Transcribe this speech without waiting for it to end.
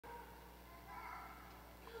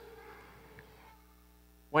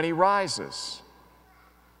when he rises,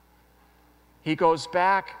 he goes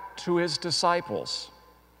back to his disciples.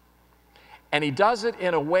 And he does it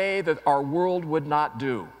in a way that our world would not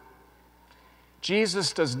do.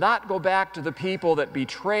 Jesus does not go back to the people that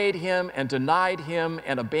betrayed him and denied him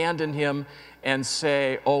and abandoned him and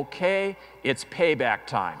say, okay, it's payback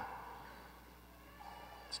time.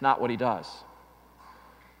 It's not what he does.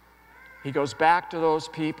 He goes back to those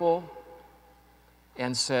people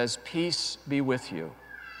and says, peace be with you.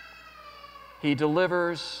 He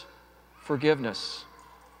delivers forgiveness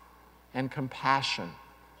and compassion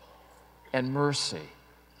and mercy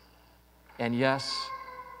and, yes,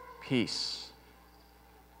 peace.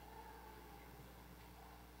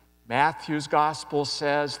 Matthew's gospel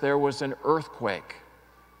says there was an earthquake.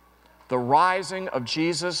 The rising of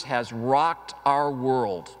Jesus has rocked our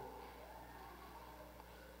world.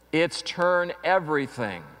 It's turned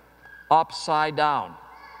everything upside down.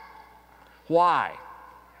 Why?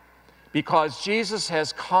 Because Jesus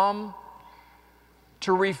has come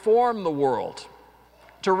to reform the world,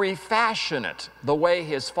 to refashion it the way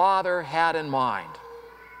his Father had in mind.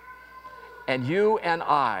 And you and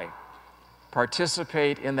I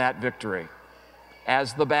participate in that victory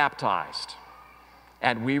as the baptized,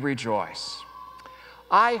 and we rejoice.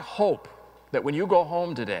 I hope that when you go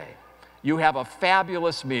home today, you have a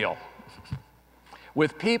fabulous meal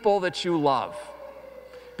with people that you love,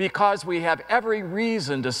 because we have every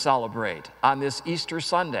reason to celebrate on this Easter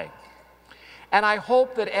Sunday. And I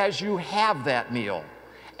hope that as you have that meal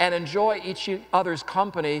and enjoy each other's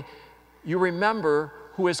company, you remember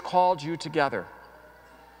who has called you together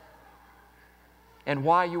and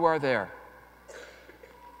why you are there.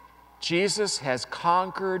 Jesus has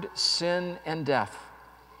conquered sin and death,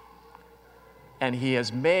 and he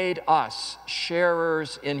has made us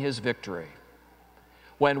sharers in his victory.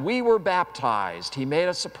 When we were baptized, he made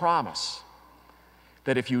us a promise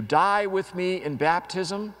that if you die with me in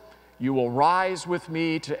baptism, you will rise with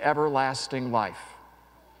me to everlasting life.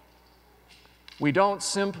 We don't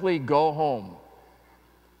simply go home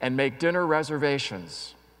and make dinner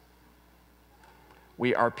reservations.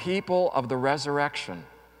 We are people of the resurrection,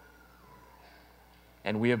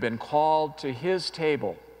 and we have been called to his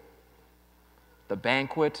table, the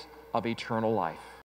banquet of eternal life.